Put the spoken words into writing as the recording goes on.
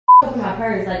with my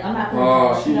purse. Like, I'm not.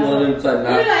 Oh, she one of them type.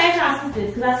 Let me go ask y'all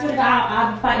sisters, because I swear to God,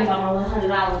 I'll be fighting about my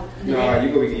 $100. No, you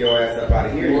gonna be getting your ass up out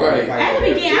of here. Right. I'm not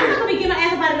gonna be getting my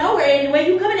ass up out of nowhere. And the way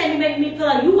you coming at me making me feel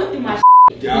like you went through my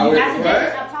shit. Y'all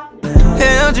stop talking to me.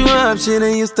 Held you up,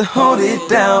 should've used to hold it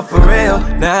down for real.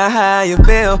 Now how you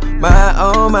feel?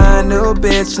 My new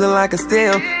bitch look like a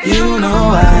steal. You know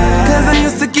why? Cause I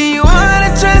used to give you all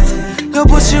the trust. Your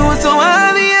push you was so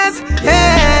obvious.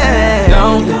 Hey,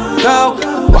 don't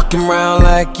go walking around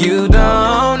like you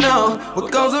don't know.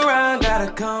 What goes around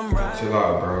gotta come right. Chill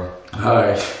out, bro.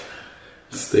 Alright.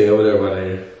 Stay over there by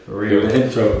there. For real. Do the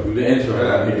intro. Do the intro.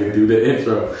 Nigga. Do the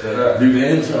intro. Shut up. Do the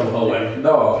intro. Oh, like,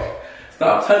 dog.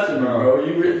 Stop touching me, bro.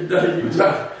 You really done. You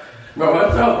try. Bro,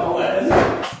 what's up, whole ass?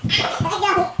 Hold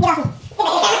on.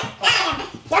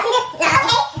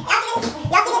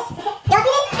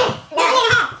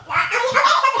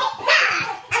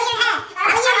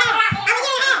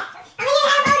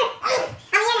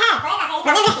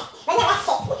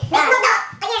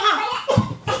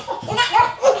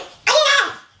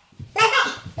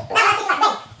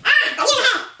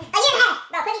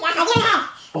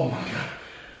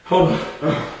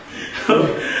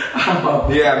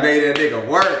 Yeah, I made that nigga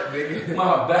work, nigga.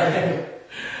 My bad.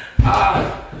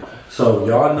 So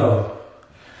y'all know,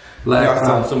 last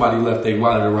time somebody left their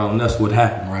wallet around, that's what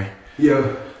happened, right?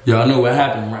 Yeah. Y'all know what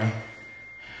happened, right?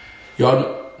 Y'all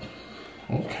know.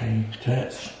 Okay,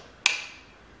 that's.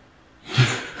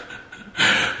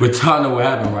 But y'all know what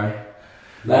happened, right?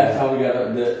 Last time we got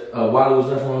the wallet was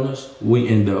left on us, we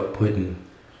ended up putting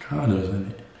condoms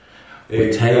in it.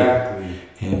 Exactly.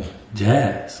 And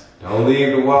Jazz. Don't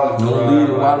leave the wallets around. Don't leave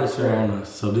the wallets around us.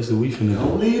 So this is what we finna do.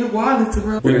 Don't leave the wallets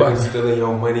around. We about to stealing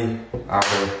your money out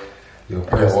of your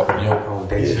purse on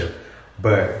Daysha.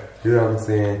 But, you know what I'm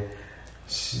saying?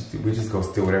 We just gonna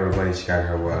steal whatever money she got in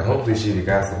her wallet. Hopefully she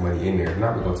got some money in there. If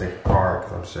not, we gonna take a car,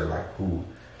 because I'm sure, like, ooh,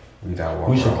 we got one.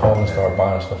 We should call and start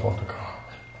buying stuff off the car.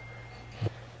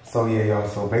 So, yeah, y'all.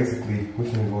 So, basically, we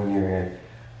finna go in there and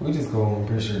we just go, I'm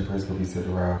pretty sure the purse will be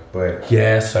sitting around. But,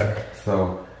 yes, sir.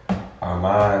 So,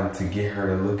 Armand, to get her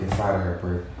to look inside of her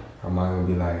purse, Armand gonna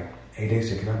be like, hey,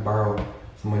 Daysha, can I borrow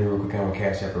some money real quick? I'm gonna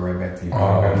cash up it right back to you.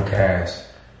 I got cash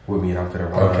with me and I'm finna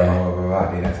run blah, blah,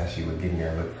 blah. Then that's how she would give me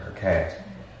her look for her cash.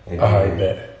 And I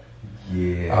bet.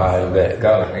 Yeah. I bet.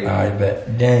 Go. I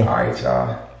bet. Dang. All right,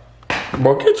 y'all.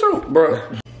 Bro, get your, bro.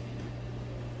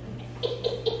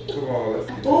 Come on, let's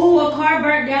get Ooh, a car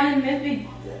burnt down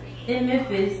in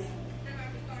Memphis.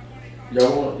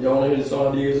 Y'all wanna hear the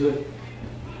song Daysha?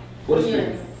 What is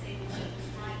it?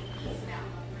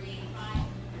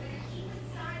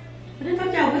 What the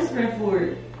fuck y'all whispering for?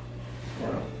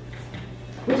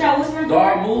 What y'all whispering for?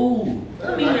 Dog, move.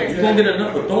 Come here. You gonna get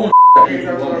enough of throwing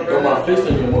throw my fist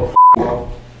in your motherfucker.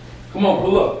 Come on,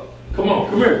 pull up. Come on,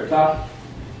 come here, Ty.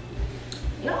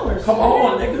 Y'all are Come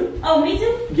on, nigga. Oh, me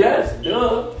too? Yes,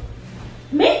 duh.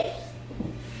 Me?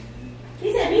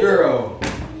 He said me too? Girl.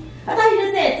 I thought he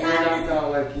just said It time.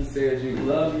 sound like he said you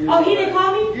love you. Oh, he didn't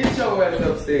call me? Get your ass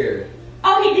upstairs.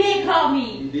 Oh, he did call me.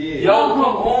 He did. Yo, come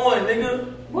on,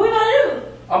 nigga. What we gonna do?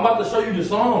 I'm about to show you the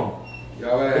song.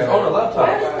 Y'all It's on the laptop.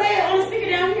 Why just play it on the speaker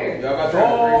down here? Y'all about to have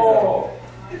Oh.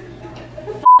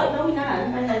 No, we not.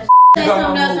 We might have Say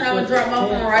something else and I would drop my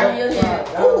phone right in your head.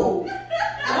 Ooh.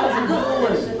 that was a good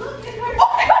one.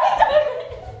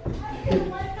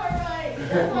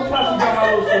 What's got my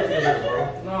little sister in here, bro?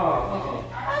 Nah,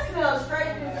 I smell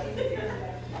straight.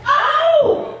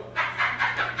 Oh!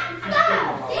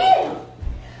 Stop! Damn!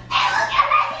 Hey, look at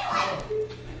her!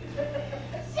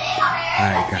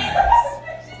 Alright, guys.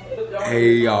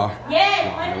 Hey, y'all. Yes,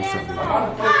 Y'all know something.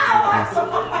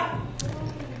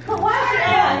 But why is she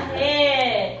on my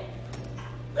head?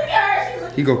 Look at her.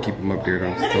 He gonna keep him up there,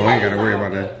 though, so I ain't gotta worry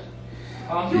about that.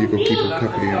 You gonna keep him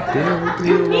company up there. What the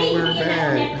hell wrong with her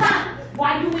bag?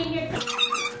 Why you in here?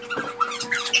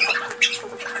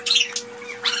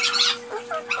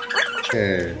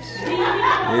 Cash.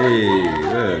 Hey,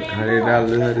 look,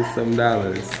 $100,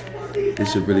 $100-something. This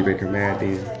should really make her mad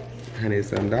then.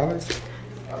 $100-something.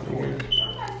 Yeah.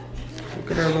 Look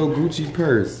at her little Gucci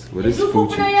purse. Well, this is You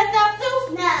pooping on Gucci. yourself too?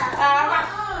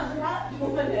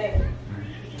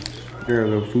 Girl,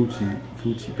 little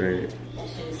Gucci bag. That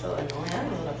shit is so annoying. I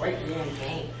don't want to break the damn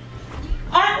game.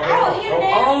 I don't hear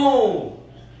that. Oh,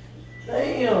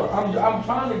 damn! I'm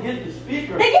trying to get the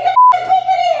speaker. Then get the speaker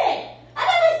in. I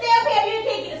never stay up here if you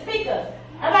can't get the speaker.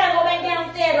 I'm about to go back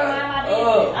downstairs and mind my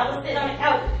business. I was sitting on the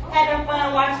couch having fun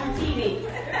watching TV.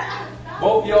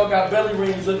 Both y'all got belly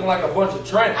rings looking like a bunch of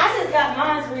tramps. I just got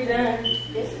mine redone.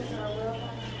 This is a real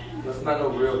one. That's not no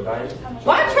real diamond.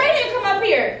 Why Trey didn't come up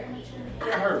here?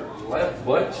 Her left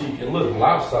butt cheek and look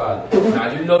lopsided.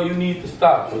 Now you know you need to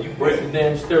stop, so you break the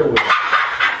damn stairway.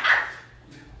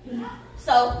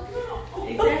 So,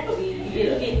 exactly,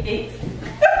 it'll get fixed.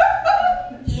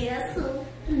 Yes.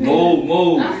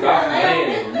 Move. Stop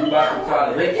playing. You about to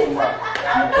try to hit somebody.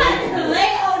 I'm about to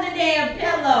lay on the damn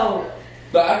pillow.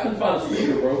 But I couldn't find a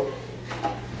speaker, bro.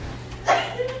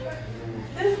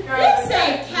 It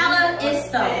say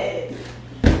Taylorgirlz.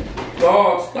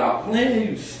 Dog, stop playing,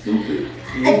 you stupid.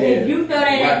 If you throw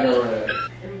that at me.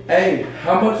 Hey,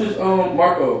 how much is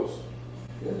Marco's?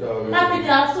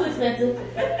 $50 too expensive.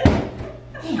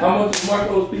 How much is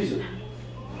Marco's pizza?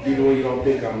 Even when you don't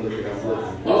think I'm looking.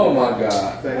 Oh my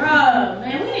God. Bro,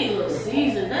 man, we need a little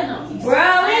Caesar. That don't be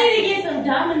Bro, we need to get some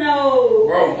Domino's.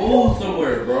 Bro, move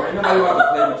somewhere, bro. Ain't nobody about to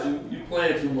play with you. You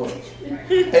playing too much.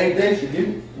 Hey, Daysha,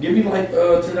 give me like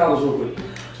 $10 real quick.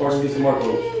 So I can get some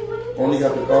Marco's. Only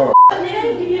got the card. Nigga, I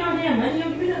didn't give you no damn money. You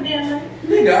don't give me no damn money.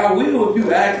 Nigga, I will if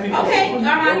you ask me for Okay, some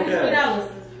all money. right, $20.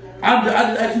 I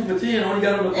just asked you for 10. I only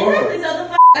got on the card. Exactly, so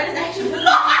the I just asked you for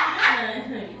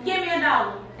 $1. Give me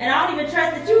 $1. And I don't even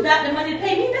trust that you got the money to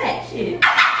pay me back. Shit.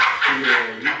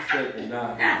 Yeah, you said it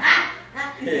not. Yeah,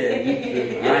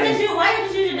 Why you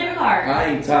just use your debit card? I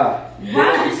ain't tired.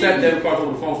 Why would you Accept debit cards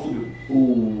over the phone, stupid.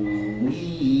 Ooh,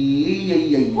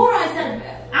 Who do I set?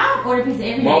 I don't order pizza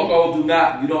every day. Marco, do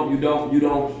not. You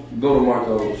don't go to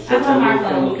Marco's. I go to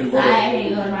Marco's. I hate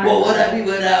going to Marco's. What would I be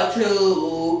without you?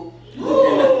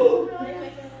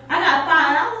 I got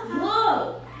 $5.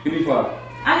 Look. Give me 5.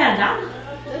 I got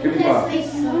 $1. Give me 5. I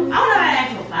don't know how to ask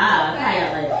for 5. I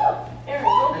got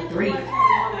like 3.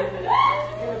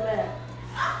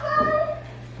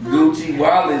 Gucci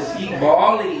Wallace, he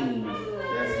balling.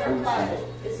 That's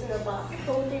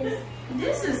Gucci.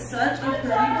 This is such a pretty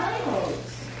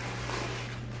box.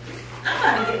 I'm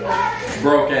about to get one.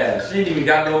 Broke ass. She ain't even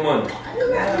got no money. I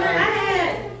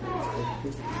had.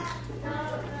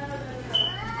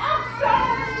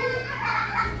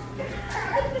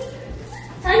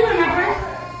 Tell you what my purse?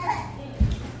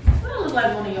 That look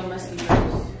like one of your musty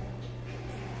girls.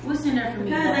 What's in there for me?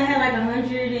 Because I had like $114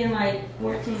 in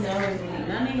it.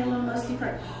 That nigga little musty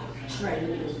purse. Trey,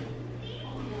 look at this one.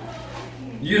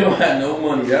 You don't have no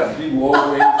money. That's what people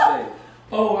always say.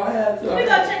 Oh, I had to. Let me go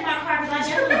check my car because I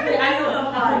definitely put I know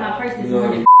I put my purse this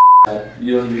morning.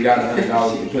 You don't even got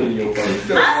 $100 to put in your purse.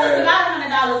 My sister got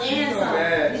 $100 and some.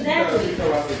 Exactly.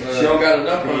 She don't got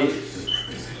enough money.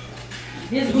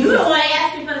 You the one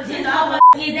asking for the $10.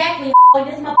 Exactly.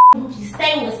 This motherfucker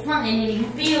stay with something and you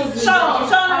feel good. Show them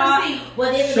the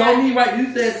receipt. Show me right. You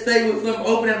said stay with something.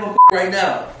 Open that motherfucker right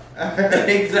now.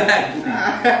 Exactly.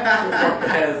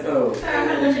 Asshole. I'm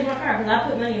gonna go check my car because I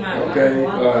put money in my Okay,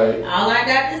 wallet. alright. All I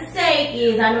got to say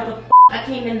is I know what the I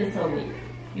came in this whole week.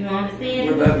 You don't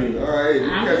understand? What that mean? Alright,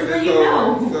 I'm just letting you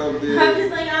know. I'm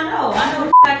just letting y'all know. I know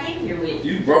what I came here with.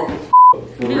 You broke it.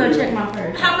 We gonna check my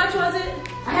purse. How much was it?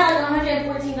 I had like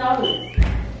 $114.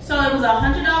 So it was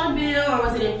 $100 bill or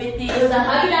was it in 50? It was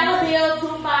 $100 bill, 2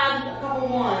 5s, a couple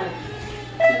ones.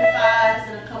 2 5s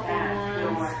and a couple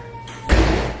ones.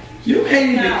 You can't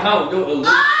even count.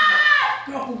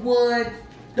 Couple ones.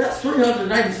 That's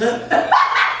 397.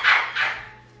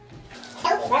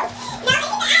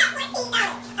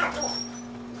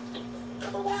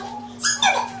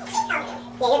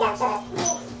 I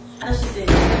thought she said.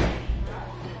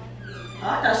 Oh,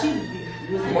 I thought she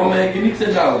was. Come on, man. Give me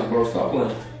 $10, bro. Stop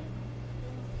playing.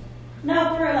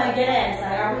 No, for real, like dead ass.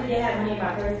 Like I really did have money in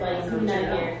my purse, like I'm not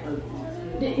here.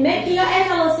 Can y'all ask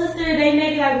my little sister? They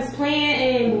maybe like was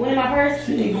playing and went in my purse.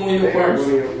 She ain't going in your purse.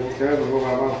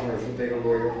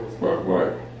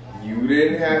 Right. You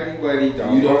didn't have any money.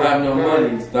 You don't have no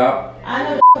money. Stop. I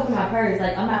know the in my purse.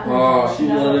 Like I'm not. Oh, she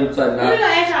one of them type Let me go now.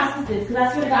 ask y'all sisters, cause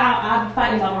I swear to God, I'll be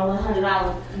fighting about my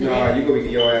 $100. No, you gonna be getting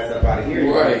your ass up out of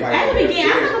here. Right. I'm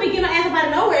not gonna be getting my ass up out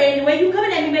of nowhere. And the way you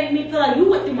coming at me making me feel like you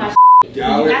went through my shit.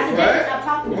 Y'all I suggest stop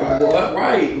talking to me. What?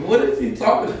 Right. What is he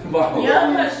talking about? Yeah,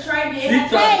 because Trey did. She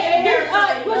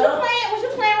talking. Was you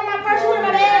playing with my purse? You were in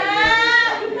my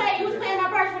bag. You was playing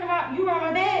with my purse. You were in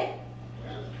my bag.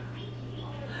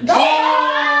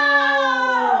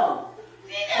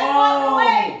 Oh!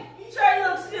 Trey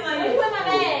looks still like You in my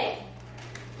bag.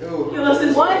 you looks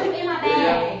this Was you in my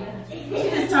bag? She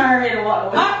just turned around and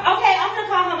walked away. Okay, I'm gonna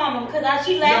call her mama because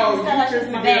she laughed and said like she's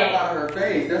in my bag. out of her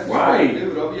face. That's what Right. you do.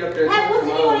 Don't be up there. What's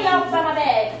any one of y'all by my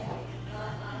bag?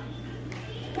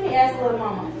 Let me ask little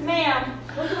mama. Ma'am,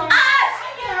 what's going on?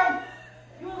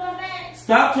 You was on my bag?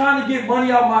 Stop trying to get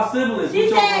money out my siblings. She with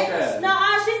your broke said, ass. no,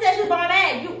 she said she was by my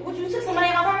bag. You took some money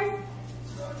out my purse?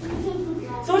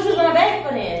 So what you was on my bag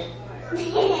for then? I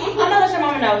know that your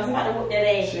mama knows. I'm about to whoop that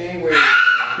ass. She ain't wearing.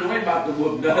 You ain't about to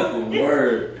whoop nothing.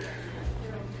 Word.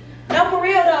 No, for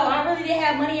real though, I really didn't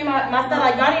have money in my stuff.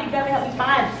 Like, y'all need to definitely help me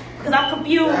find it. Because I'm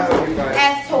confused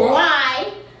as to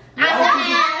why I don't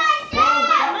have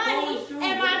my money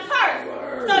in my purse.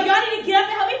 So y'all need to get up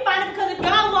and help me find it. Because if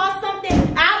y'all lost something,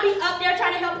 I'll be up there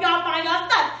trying to help y'all find y'all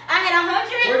stuff. I had $100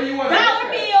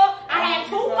 bill, I had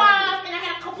 2 $5s, and I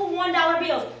had a couple $1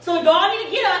 bills. So y'all need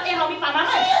to get up and help me find my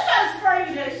money. You're trying to spray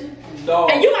me that shit. No.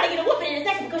 And you gotta get a whooping in a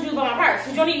second because you was on my purse.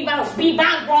 Because you don't need to be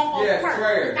buying wrong on the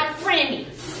purse. Stop spraying me.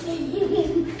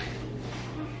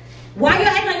 Why you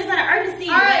acting like it's not an urgency?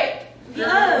 Alright.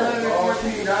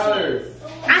 $14.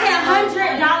 I had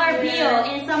 $100 bill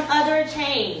and some other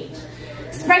change.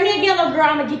 Spray me again, little girl.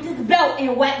 I'm gonna get this belt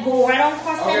and wet go right on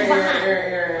across the behind.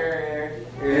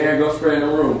 Yeah, go spray in the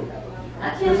room. I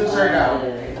can't Put your shirt out.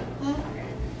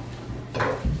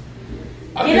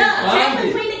 Get up, get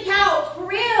between the couch, for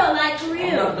real, like for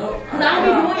real. Cause I don't be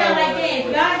doing y'all like that. If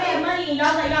y'all had money and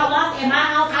y'all like y'all lost at my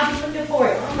house, I'll be looking for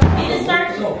it. In the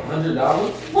search.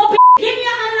 $100? Well, give me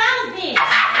 $100 then.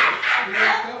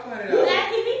 You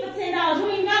asking me for $10? You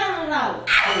ain't got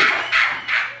 $100.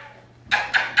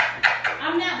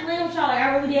 I'm not playing with y'all. Like,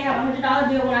 I really did have $100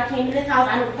 bill when I came to this house.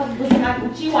 I know the fuck was in my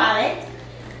Gucci wallet.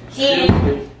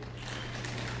 And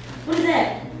what is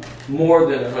that? More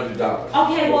than $100.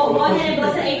 Okay, well, go ahead and go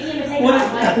to the ATM and take it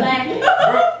out my black.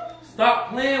 Bro, stop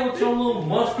playing with your little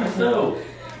musty self.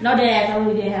 No, Dad, I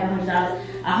really did have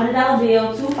 $100. $100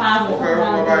 bill, 2 $5s, $1 bill,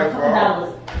 a couple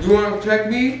dollars. You want to check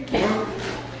me?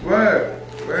 What?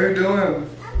 What are you doing?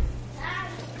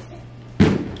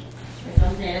 That's what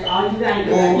I'm saying. That's all you gotta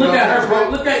do. Look at her, bro.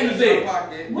 Look at you, Zig.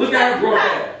 Look at her, bro.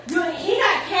 He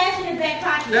got cash in his back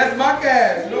pocket. That's my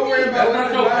cash. Don't worry about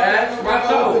that's not your cash. Watch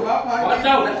out. Watch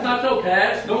out. That's not your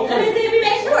cash. Don't Let me see if we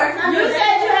make sure. You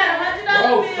said you had $100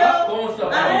 bill. Stop throwing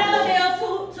stuff out. $100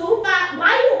 bill, 2 $5.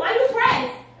 Why you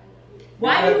pressed?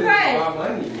 Why you pressed? My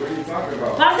money. What are you talking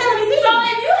about? But I'm saying, let me see. So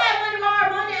if you had money,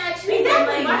 money at you.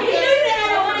 Exactly. Why you didn't have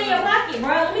no money in your pocket,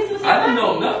 bro? Let me see what's in your pocket. I didn't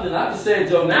know nothing. I just said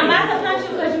your name. I'm about to punch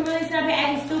you because you really sitting up here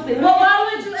acting stupid. Well, why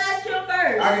would you ask him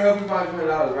first? I can help you find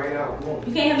 $20 right now. Come on.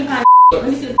 You can't help me find let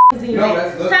me see what is in your No,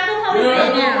 that's good. Stop them holding this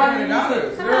man down.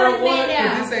 $100. Come on, this man down.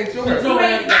 This ain't yours.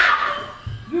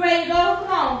 You ready to go?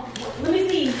 Come on. Let me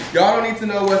see. Y'all don't need to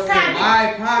know what's in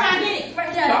my pocket. Get it.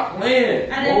 Right there. Stop playing.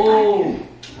 Oh.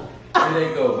 There they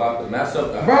go. About to mess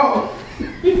up the Bro.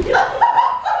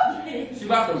 She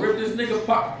about to rip this nigga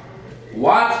pop.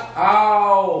 Watch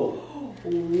out.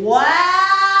 Wow.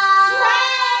 Trey,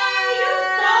 you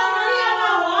stole money out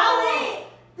my wallet.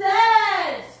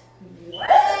 That's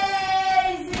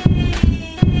crazy.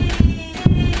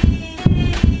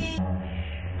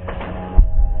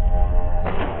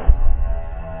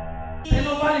 Ain't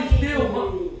nobody steal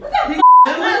money. What the f***?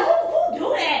 Who do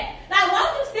that? Like, why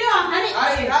would you steal $100?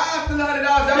 I asked $100.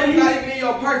 That was not even in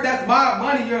your purse. That's my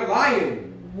money. You're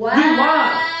lying. Wow. You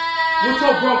lying. With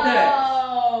your broke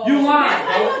ass. You lying, That's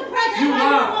why bro. you was pressed. You That's why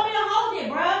you lying. want me to hold it,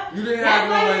 bro. You didn't That's have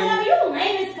no why you money. want me. You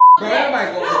lame as f***. Bro, everybody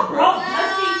go You broke,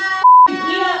 dusty,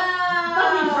 beat up,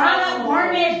 fucking drown up,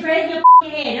 worm ass, crazy your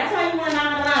f***ing head. That's why you want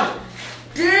 $900.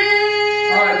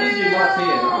 Alright, this is my 10.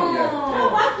 I don't got it. No,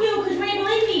 fuck you, because you ain't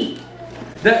believe me.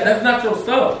 That's not your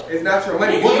stuff. It's not your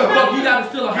money. What the fuck you gotta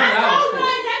steal $100 I told you for?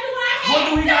 exactly what I had. What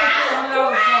do we gotta steal $100 for?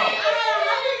 I had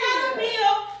 $100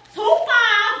 bill, 2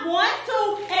 $5s, 1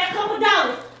 $2, and a couple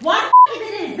dollars. Why the f*** is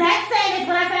it the exact same as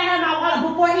when I said I had my wallet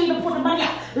before he even put the money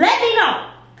out? Let me know.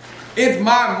 It's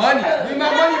my money. Give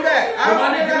my money back. Your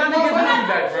money gets money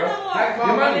back, bro.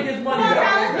 Your money gets money back.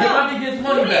 Your money gets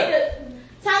money back.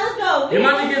 Tyler's go. Your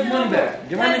money gets money back.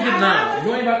 Your money gets $9. You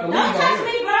ain't about to leave Don't out touch here.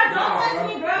 me, bro. Don't touch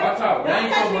me, bro. Watch out. That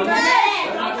ain't your money.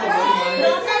 Don't touch me.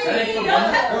 Don't touch That me. ain't your Don't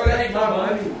money. touch me. That ain't my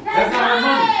money. That's not her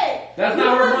money. That's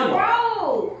not her money.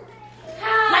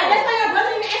 Like, that's why your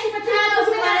brother didn't ask you for time because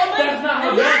we had no money. That's not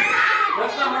her money.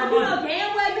 That's not her You know money. damn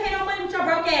well you had no money with your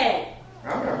broke ass.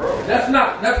 I'm not broke. That's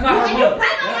not her money. You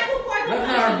break on that report. That's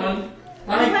not her money.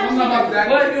 I'm not about to.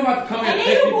 What? You about to come here And and then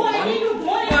take you people's going and money? then you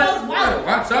going in those wallets.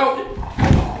 Watch out.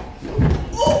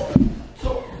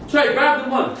 Trey, grab the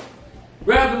money.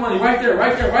 Grab the money right there,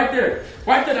 right there, right there.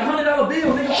 Right there, the $100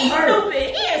 bill, nigga, He's from her. stupid.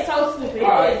 He is so stupid. All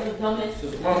right. He is the dumbest.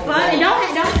 Just But don't.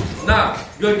 Nah,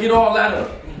 you gotta get all that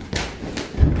up.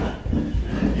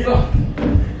 Get up.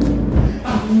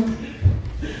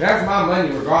 That's my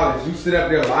money regardless. You sit up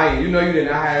there lying. You know you did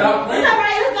not have Stop It's playing.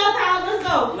 alright. Let's go, Tyler. Let's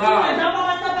go. Nah. You wanna dump all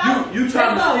my stuff out? You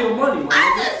trying to steal money, man. I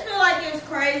just feel like it's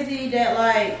crazy that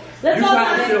like Let's You go, trying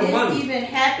to Tyler. steal this money. even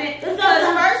happened. Let's go, Because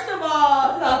Tyler. first of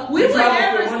all, we You would trying to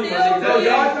never steal money, steal my nigga. from you.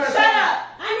 Y'all trying to- Shut up.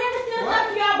 I never steal stuff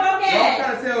from y'all broke Y'all ass.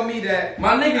 trying to tell me that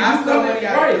My nigga, I you stole coming money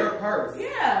out of right. your purse.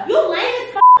 Yeah. You lame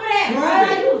as f***. that, bro.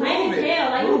 Like, you lame as hell.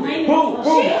 Like, you lame as hell.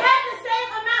 She had the same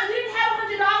amount. You didn't have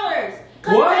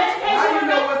 $100. What? How do you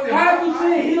know what's in? How do you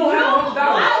see? He don't have $100.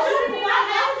 Why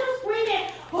would you screaming?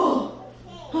 Oh,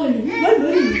 honey, my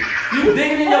money. You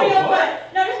digging in your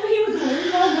butt? No, that's what he was doing.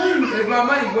 It's my money. It's my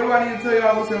money. What do I need to tell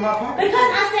y'all what's in my pocket? Because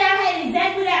I said I had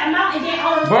exactly that amount and then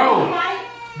all of a sudden, like,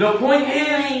 the point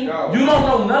is, you don't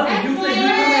know nothing. You think you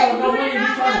come out with no money. You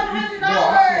trying to. No,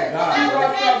 I swear God. How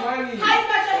you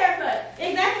got your haircut?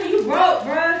 Exactly, you broke,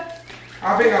 bro.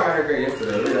 I think I got my haircut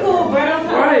yesterday. Cool, bro.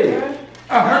 Right.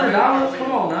 $100?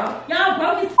 Come on now. Y'all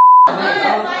broke as I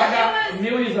got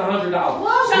millions of $100.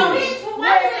 Well, so bitch,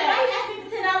 why you asking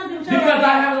for $10 to Because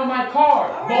I have it on my card.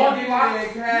 Baldy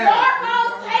Marcos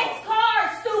takes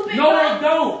cards, stupid. No, they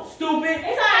don't. Stupid.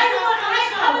 It's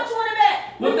how much you want to bet?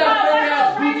 Look that fake ass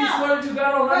Gucci sweater you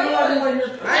got on. I know I want here.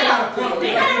 I ain't got a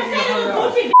They never said it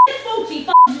was Gucci. It's Gucci.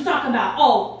 Fuck you talking about?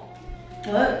 Oh.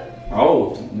 What?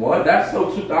 Oh, what? That's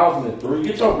so 2003.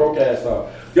 Get your broke ass up.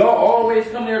 Y'all always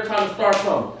come here trying to start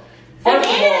something. At the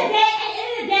end of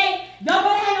the day, y'all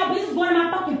gonna have no business going in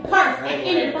my fucking purse at the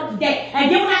end of the fucking day. And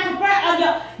then when I compare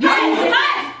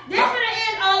this gonna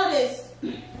end all of this. I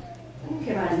don't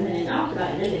care about a minute. I don't care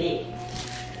about none of it.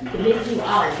 You can listen to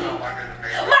all of it.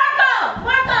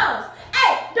 Marcos!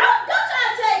 Hey, don't try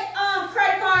to take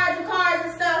credit cards and cards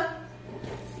and stuff.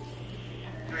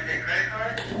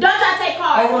 Don't try to take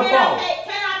cards. Over the phone.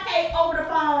 Can I pay over the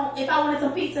phone if I wanted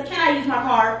some pizza? Can I use my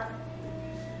card?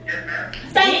 Yes, ma'am.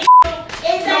 Thank you.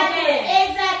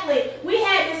 Exactly. We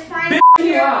had this friend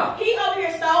here. He over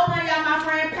here stole money out of my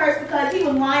friend's purse because he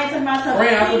was lying to my son.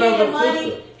 Friend, I thought that was your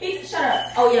money. Shut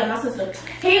up. Oh yeah, my sister.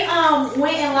 He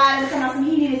went and lied to me.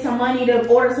 He needed some money to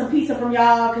order some pizza from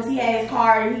y'all because he had his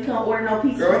card and he couldn't order no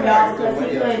pizza from y'all because he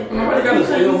couldn't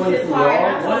use his card. And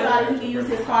I told y'all that he could use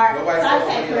his card. So I just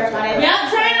had to clarify that. Yep,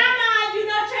 Trey, I'm on. You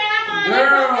know Trey, I'm on.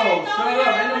 Girl, shut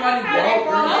up. Ain't nobody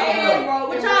broke.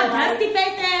 With y'all dusty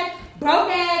face ass,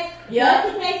 broke ass,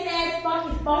 dusty face ass,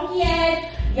 funky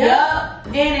ass. Yup,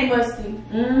 and they musty.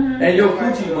 And your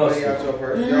coochie musty. Out your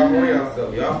purse. Y'all want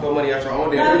yourself. Y'all stole money out your own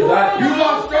damn You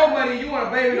lost your money. You want to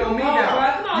blame it on me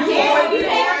now. Come on, You always be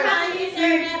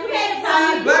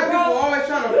black people always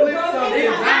trying to flip something.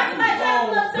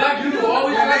 Black people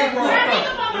always It ain't wrong. It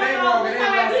ain't wrong. It ain't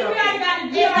wrong.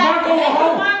 Marco a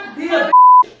hoe. He a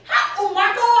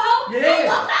Marco a hoe? Yeah.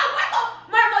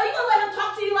 Marco, you gonna let him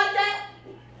talk to you like that?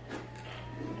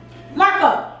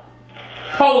 Marco.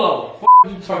 Polo.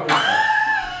 You talking about?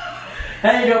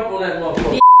 Hang up on that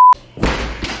motherfucker.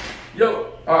 Yo,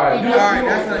 alright.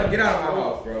 That's not, get out of my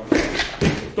house, bro.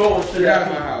 Throw shit Get out at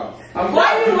of me. my house.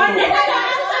 Why you running?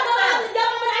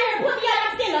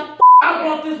 I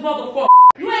want this motherfucker.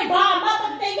 You ain't bought a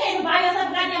motherfucking thing. You ain't buy yourself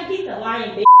a goddamn pizza.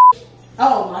 Lying bitch.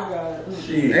 Oh my god.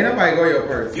 Shit. Ain't nobody go your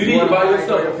purse. You need to buy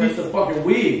yourself a piece of fucking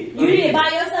wig. You need to buy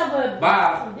yourself a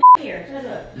Bye. here. Shut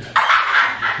up.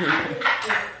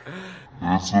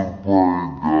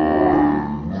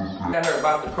 Got her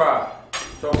about to cry.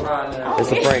 So crying now.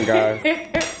 It's a prank, guys.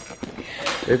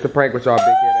 It's a prank with y'all big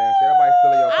head ass. Everybody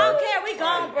stealing your I purse. don't care. We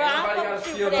gone, bro. I don't Everybody fuck gotta with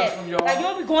you steal for nothing that. from y'all. Like, you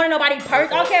don't be going to nobody's purse.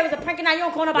 I don't care if it's a prank or not. You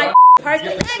don't go to nobody's purse.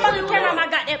 Ain't gonna camera on my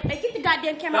goddamn. Hey, get the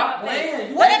goddamn camera Stop on my face.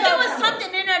 playing. What if it was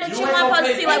something in there that You you ain't weren't gonna supposed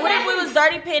to pay see? Like, what if we was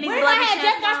dirty panties, What if I bloody had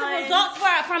just got some chest results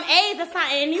from AIDS or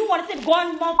something and you wanted to go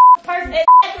on my purse?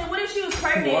 Exactly. What if she was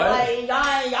pregnant? What? Like,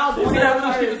 y'all You going see that to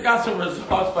when she just got some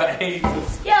results for AIDS.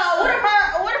 Yeah, what if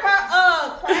her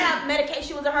crab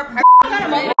medication was in her purse? I got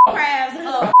a crabs.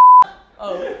 No,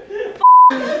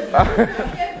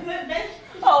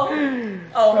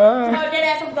 dead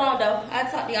ass, I'm gone though. I'll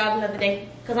talk to y'all another day.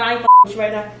 Cause I ain't with you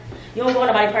right now. You don't go to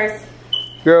nobody's purse.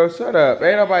 Girl, shut up.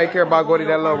 Ain't nobody care about going to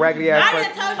that little raggedy ass I purse.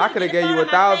 done told you I to could have get gave the you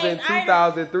phone out my 1,000, face. I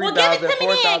 2,000, 3,000, Well, give it to me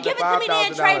then. 4,000, Give it to me then,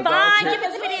 Trey $5,000. Bond. Give it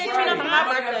to me then, Trey, on my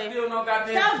birthday. Still no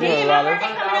goddamn So shit. then, my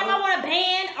birthday coming up, I want a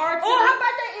band or two. Oh, her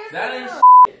birthday is. That ain't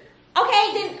Okay,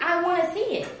 then I want to see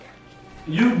it.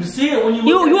 You see it when you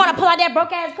You look want to pull out that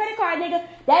broke ass credit card, nigga?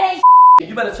 That ain't.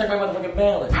 You better check my motherfucking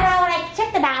balance. I don't want to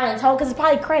check the balance, ho, because it's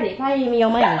probably credit. Probably ain't even your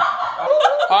money.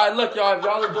 Alright, look, y'all, if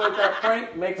y'all enjoyed that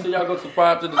prank, make sure y'all go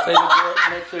subscribe to the Taylorgirlz.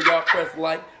 Make sure y'all press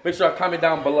like. Make sure y'all comment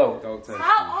down below. Don't touch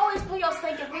Stop always put your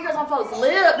stinking fingers on folks'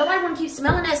 lip. Nobody want to keep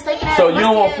smelling that stinking ass. So you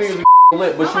don't want musty fingers ass to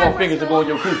lip, but you want fingers to go in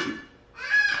your coochie. shit.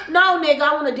 No, nigga,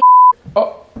 I want to.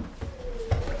 Oh.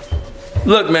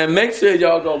 Look, man, make sure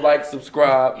y'all go like,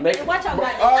 subscribe. Make Watch out,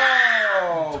 guys.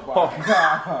 Oh, my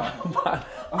God.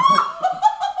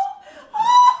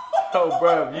 Oh,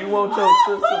 bro, if you want your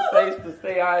sister's face to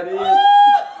stay how it is,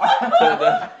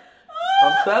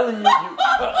 I'm telling you.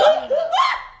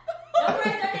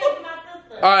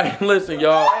 Alright, listen,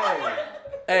 y'all.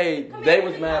 Hey, they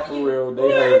was mad for real. They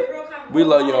hurt. We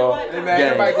love y'all. Hey man,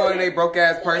 everybody go in their broke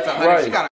ass purse. She got